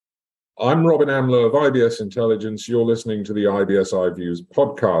I'm Robin Amler of IBS Intelligence. You're listening to the IBS iViews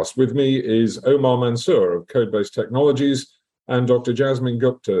podcast. With me is Omar Mansour of Codebase Technologies and Dr. Jasmine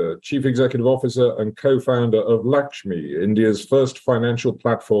Gupta, Chief Executive Officer and co-founder of Lakshmi, India's first financial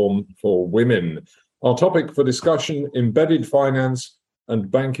platform for women. Our topic for discussion, embedded finance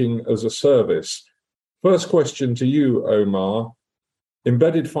and banking as a service. First question to you, Omar.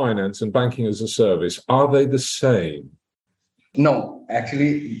 Embedded finance and banking as a service, are they the same? No,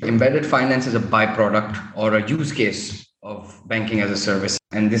 actually, embedded finance is a byproduct or a use case of banking as a service.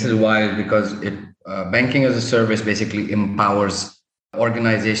 And this is why, because banking as a service basically empowers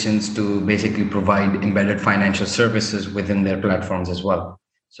organizations to basically provide embedded financial services within their platforms as well.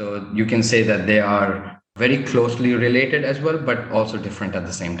 So you can say that they are very closely related as well, but also different at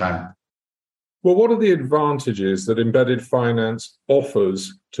the same time. Well, what are the advantages that embedded finance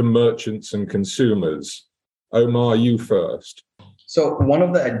offers to merchants and consumers? Omar, you first. So one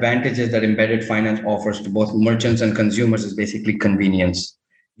of the advantages that embedded finance offers to both merchants and consumers is basically convenience.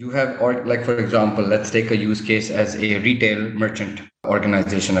 You have, or like, for example, let's take a use case as a retail merchant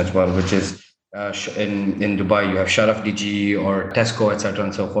organization as well, which is in Dubai, you have Sharaf DG or Tesco, etc.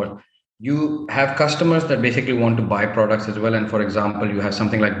 and so forth. You have customers that basically want to buy products as well. And for example, you have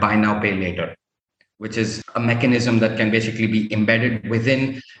something like buy now, pay later, which is a mechanism that can basically be embedded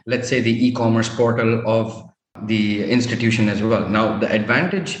within, let's say, the e-commerce portal of the institution as well. Now, the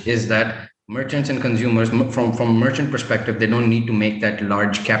advantage is that merchants and consumers, from merchant perspective, they don't need to make that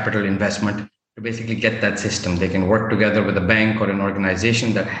large capital investment to basically get that system. They can work together with a bank or an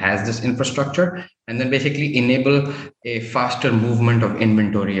organization that has this infrastructure and then basically enable a faster movement of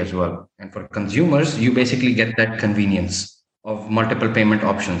inventory as well. And for consumers, you basically get that convenience of multiple payment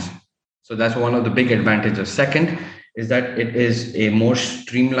options. So that's one of the big advantages. Second is that it is a more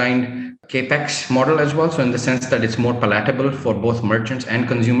streamlined CapEx model as well. So in the sense that it's more palatable for both merchants and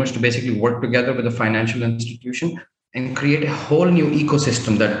consumers to basically work together with a financial institution and create a whole new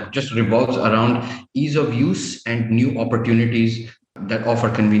ecosystem that just revolves around ease of use and new opportunities that offer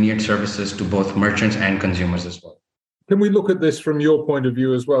convenient services to both merchants and consumers as well. Can we look at this from your point of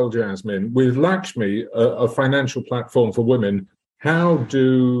view as well, Jasmine? With Lakshmi, a financial platform for women, how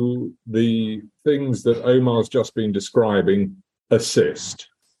do the things that Omar's just been describing assist?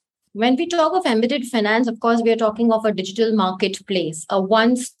 When we talk of embedded finance, of course, we are talking of a digital marketplace, a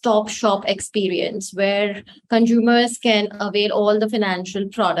one-stop shop experience where consumers can avail all the financial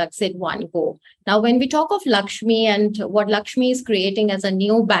products in one go. Now, when we talk of Lakshmi and what Lakshmi is creating as a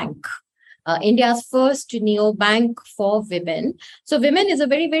neobank, India's first neobank for women. So women is a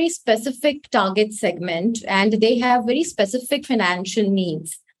very, very specific target segment, and they have very specific financial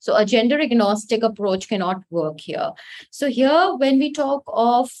needs. So a gender agnostic approach cannot work here. So here, when we talk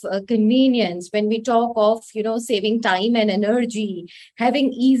of convenience, when we talk of, saving time and energy,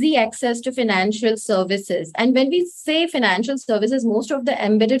 having easy access to financial services. And when we say financial services, most of the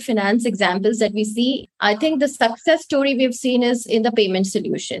embedded finance examples that we see, I think the success story we've seen is in the payment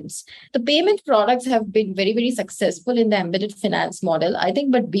solutions. The payment products have been very, very successful in the embedded finance model, I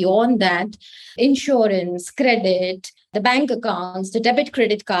think. But beyond that, insurance, credit, the bank accounts, the debit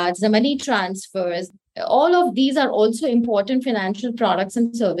credit cards, the money transfers, all of these are also important financial products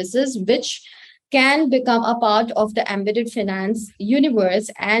and services which can become a part of the embedded finance universe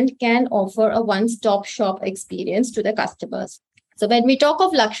and can offer a one-stop shop experience to the customers. So when we talk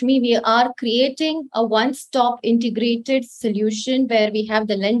of Lakshmi, we are creating a one-stop integrated solution where we have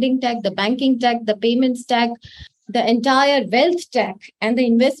the lending tech, the banking tech, the payments tech, the entire wealth tech and the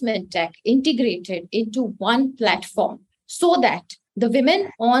investment tech integrated into one platform so that the women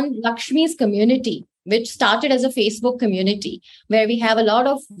on Lakshmi's community, which started as a Facebook community, where we have a lot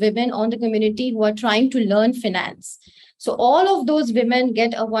of women on the community who are trying to learn finance. So all of those women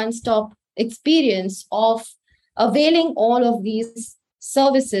get a one-stop experience of availing all of these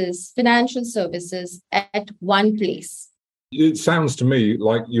services, financial services at one place. It sounds to me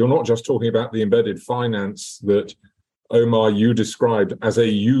like you're not just talking about the embedded finance that, Omar, you described as a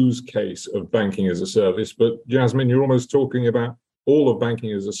use case of banking as a service, but Jasmine, you're almost talking about all of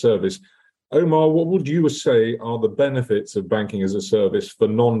banking as a service. Omar, what would you say are the benefits of banking as a service for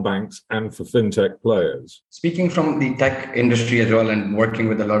non-banks and for fintech players? Speaking from the tech industry as well and working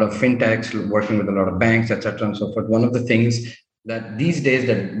with a lot of fintechs, working with a lot of banks, etc. and so forth, one of the things that these days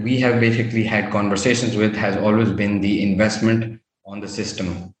that we have basically had conversations with has always been the investment on the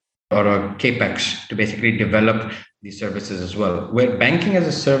system or a CapEx to basically develop these services as well. Where banking as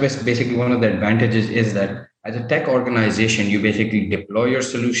a service, basically one of the advantages is that as a tech organization, you basically deploy your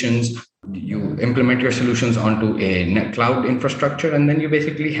solutions, you implement your solutions onto a cloud infrastructure, and then you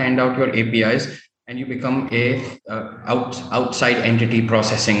basically hand out your APIs and you become a outside entity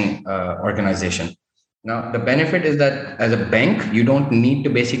processing organization. Now, the benefit is that as a bank, you don't need to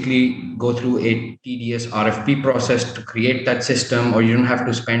basically go through a tedious RFP process to create that system, or you don't have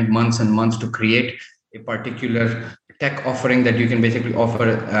to spend months and months to create a particular tech offering that you can basically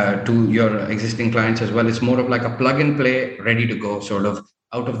offer to your existing clients as well. It's more of like a plug and play, ready to go, sort of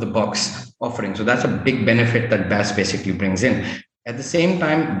out of the box offering. So that's a big benefit that BaaS basically brings in. At the same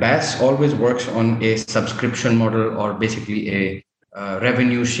time, BaaS always works on a subscription model, or basically a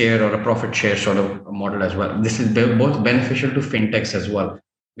revenue share or a profit share sort of model as well. This is both beneficial to fintechs as well,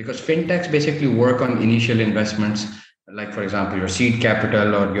 because fintechs basically work on initial investments, like for example your seed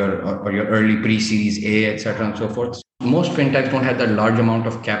capital or your early pre-series A, etc. and so forth. Most fintechs don't have that large amount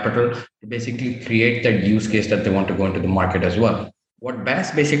of capital to basically create that use case that they want to go into the market as well. What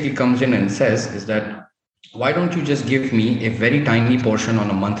BaaS basically comes in and says is that, why don't you just give me a very tiny portion on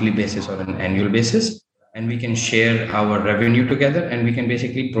a monthly basis or an annual basis, and we can share our revenue together, and we can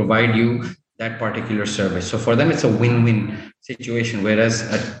basically provide you that particular service. So for them, it's a win-win situation, whereas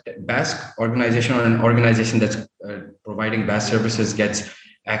a BaaS organization or an organization that's providing BaaS services gets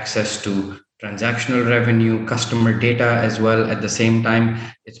access to transactional revenue, customer data as well. At the same time,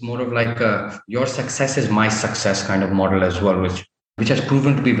 it's more of like your success is my success kind of model as well, which has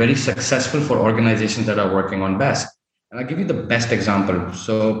proven to be very successful for organizations that are working on BaaS. And I'll give you the best example.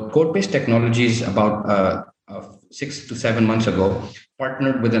 So Code-Based Technologies, about 6 to 7 months ago,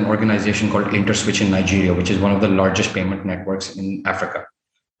 partnered with an organization called InterSwitch in Nigeria, which is one of the largest payment networks in Africa.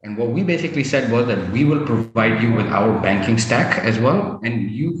 And what we basically said was that we will provide you with our banking stack as well, and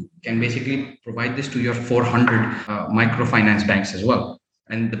you can basically provide this to your 400 microfinance banks as well.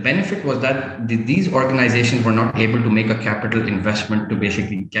 And the benefit was that these organizations were not able to make a capital investment to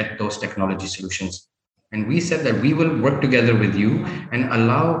basically get those technology solutions. And we said that we will work together with you and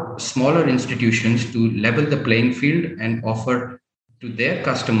allow smaller institutions to level the playing field and offer to their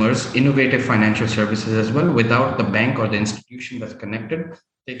customers innovative financial services as well, without the bank or the institution that's connected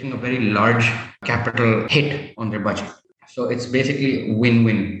taking a very large capital hit on their budget. So it's basically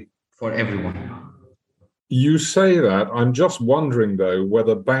win-win for everyone. You say that. I'm just wondering, though,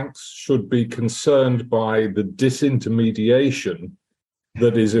 whether banks should be concerned by the disintermediation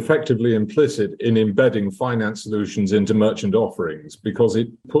that is effectively implicit in embedding finance solutions into merchant offerings, because it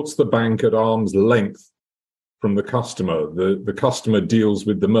puts the bank at arm's length from the customer. The customer deals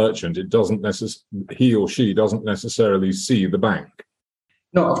with the merchant. It doesn't he or she doesn't necessarily see the bank.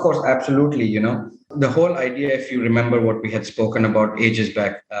 No, of course, absolutely. The whole idea, if you remember what we had spoken about ages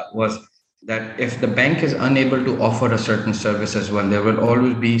back, was that if the bank is unable to offer a certain service as well, there will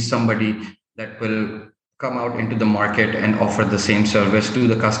always be somebody that will come out into the market and offer the same service to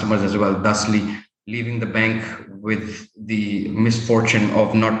the customers as well, thusly leaving the bank with the misfortune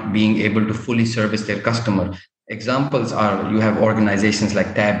of not being able to fully service their customer. Examples are, you have organizations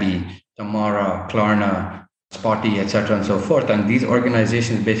like Tabby, Tamara, Klarna, Spotty, etc. and so forth. And these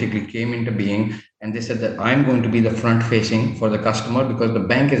organizations basically came into being, and they said that I'm going to be the front facing for the customer because the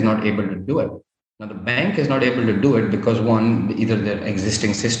bank is not able to do it. Now, the bank is not able to do it because, one, either their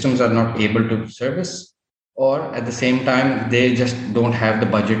existing systems are not able to service, or at the same time, they just don't have the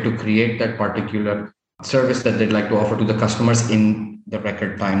budget to create that particular service that they'd like to offer to the customers in the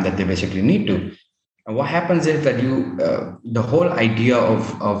record time that they basically need to. And what happens is that the whole idea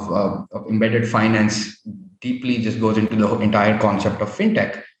of embedded finance deeply just goes into the entire concept of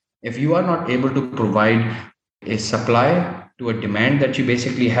fintech. If you are not able to provide a supply to a demand that you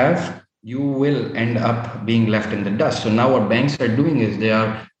basically have, you will end up being left in the dust. So now what banks are doing is they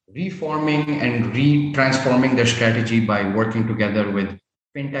are reforming and transforming their strategy by working together with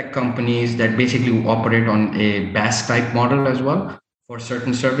fintech companies that basically operate on a BaaS type model as well for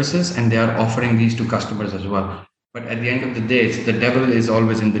certain services, and they are offering these to customers as well. But at the end of the day, the devil is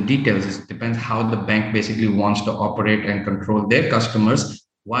always in the details. It depends how the bank basically wants to operate and control their customers,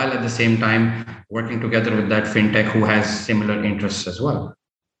 while at the same time working together with that fintech who has similar interests as well.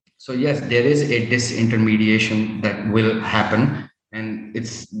 So yes, there is a disintermediation that will happen, and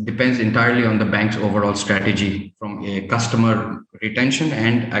it depends entirely on the bank's overall strategy from a customer retention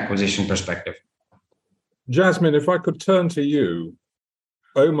and acquisition perspective. Jasmine, if I could turn to you.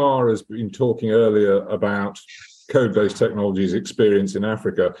 Omar has been talking earlier about Code-Based Technologies' experience in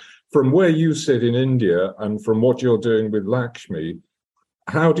Africa. From where you sit in India and from what you're doing with Lakshmi,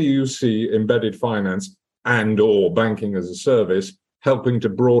 how do you see embedded finance and/or banking as a service helping to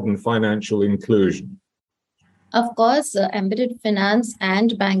broaden financial inclusion? Of course, embedded finance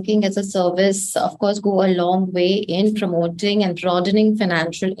and banking as a service, of course, go a long way in promoting and broadening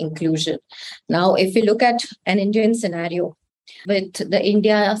financial inclusion. Now, if we look at an Indian scenario, With the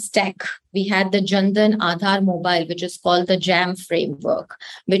India stack, we had the Jandan Aadhaar Mobile, which is called the JAM framework,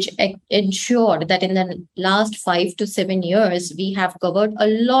 which ensured that in the last 5 to 7 years, we have covered a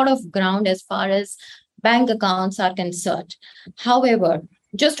lot of ground as far as bank accounts are concerned. However,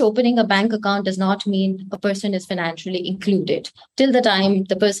 just opening a bank account does not mean a person is financially included. Till the time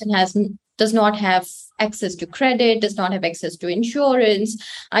the person does not have access to credit, does not have access to insurance.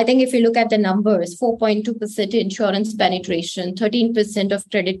 I think if you look at the numbers, 4.2% insurance penetration, 13% of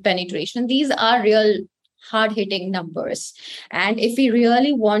credit penetration, these are real hard-hitting numbers. And if we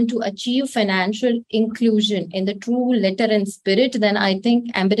really want to achieve financial inclusion in the true letter and spirit, then I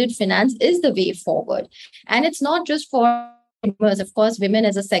think embedded finance is the way forward. And it's not just for of course, women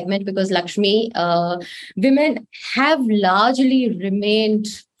as a segment, because Lakshmi, women have largely remained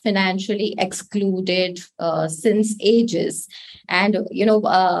financially excluded since ages. And,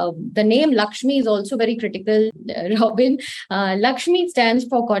 the name Lakshmi is also very critical, Robin. Lakshmi stands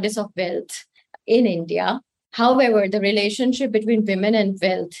for goddess of wealth in India. However, the relationship between women and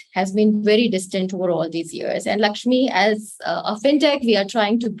wealth has been very distant over all these years. And Lakshmi, as a fintech, we are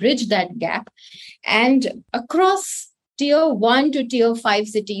trying to bridge that gap. And across Tier 1 to Tier 5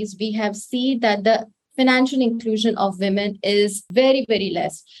 cities, we have seen that the financial inclusion of women is very, very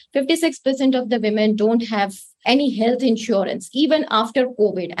less. 56% of the women don't have any health insurance, even after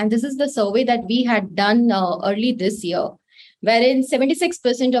COVID. And this is the survey that we had done early this year, wherein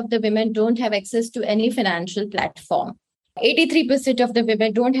 76% of the women don't have access to any financial platform. 83% of the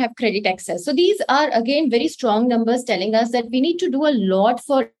women don't have credit access. So these are, again, very strong numbers telling us that we need to do a lot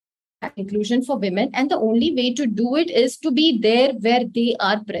for inclusion for women, and the only way to do it is to be there where they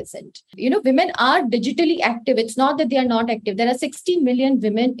are present. Women are digitally active. It's not that they are not active. There are 60 million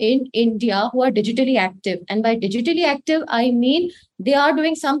women in India who are digitally active, and by digitally active I mean they are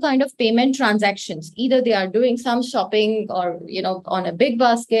doing some kind of payment transactions. Either they are doing some shopping or on a big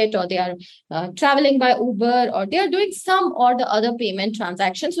basket, or they are traveling by Uber, or they are doing some or the other payment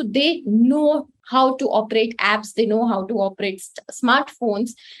transactions. So they know how to operate apps, they know how to operate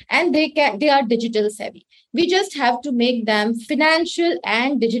smartphones, and they are digital savvy. We just have to make them financial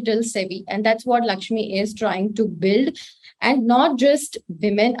and digital savvy, and that's what Lakshmi is trying to build. And not just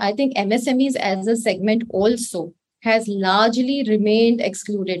women, I think MSMEs as a segment also has largely remained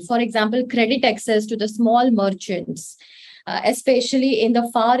excluded. For example, credit access to the small merchants, especially in the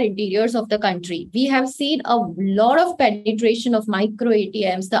far interiors of the country. We have seen a lot of penetration of micro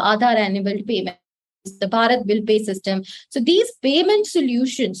ATMs, the Aadhaar-enabled payments, the Bharat Bill Pay system. So these payment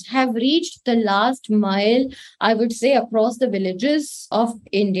solutions have reached the last mile, I would say, across the villages of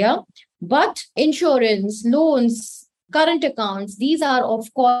India. But insurance, loans, current accounts, these are,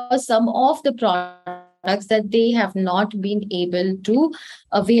 of course, some of the products that they have not been able to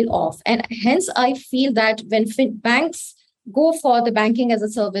avail of. And hence, I feel that when banks go for the banking as a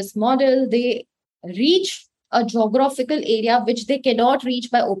service model, they reach a geographical area which they cannot reach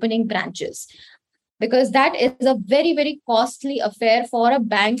by opening branches, because that is a very, very costly affair for a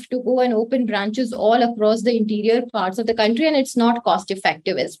bank to go and open branches all across the interior parts of the country, and it's not cost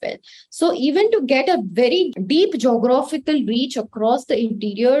effective as well. So even to get a very deep geographical reach across the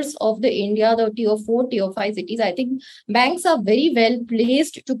interiors of the India, the Tier 4, Tier 5 cities, I think banks are very well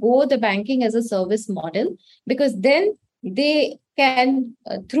placed to go the banking as a service model, because then they can,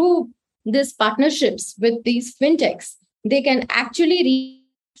 through these partnerships with these fintechs, they can actually reach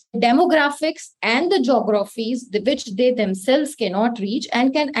demographics and the geographies which they themselves cannot reach,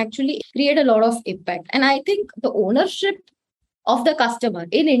 and can actually create a lot of impact. And I think the ownership of the customer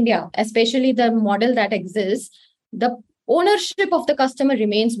in India, especially the model that exists, the ownership of the customer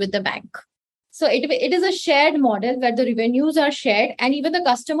remains with the bank. So it is a shared model where the revenues are shared, and even the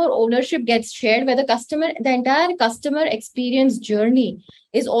customer ownership gets shared, where the entire customer experience journey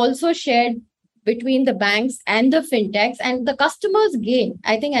is also shared between the banks and the fintechs, and the customers gain.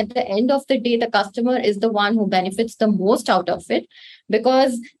 I think at the end of the day, the customer is the one who benefits the most out of it,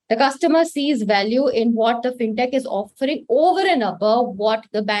 because the customer sees value in what the fintech is offering over and above what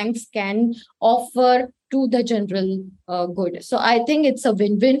the banks can offer to the general good. So I think it's a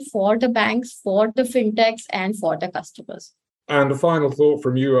win-win for the banks, for the fintechs, and for the customers. And a final thought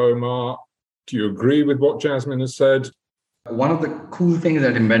from you, Omar. Do you agree with what Jasmine has said? One of the cool things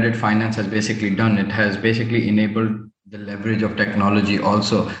that embedded finance has basically done, it has basically enabled the leverage of technology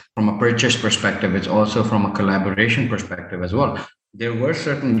also from a purchase perspective. It's also from a collaboration perspective as well. There were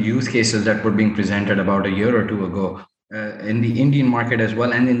certain use cases that were being presented about a year or two ago in the Indian market as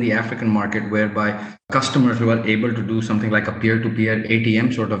well, and in the African market, whereby customers were able to do something like a peer-to-peer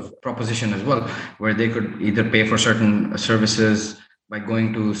ATM sort of proposition as well, where they could either pay for certain services by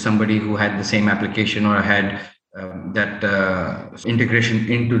going to somebody who had the same application or had that integration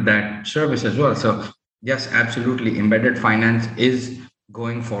into that service as well. So yes, absolutely, embedded finance is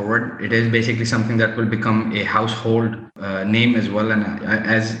going forward. It is basically something that will become a household name as well. And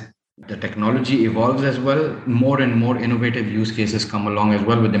as the technology evolves as well, more and more innovative use cases come along as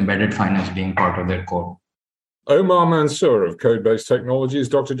well, with embedded finance being part of their core. Omar Mansoor of Code-Based Technologies,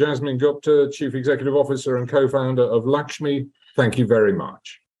 Dr. Jasmine Gupta, Chief Executive Officer and co-founder of Lakshmi, thank you very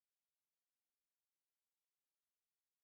much.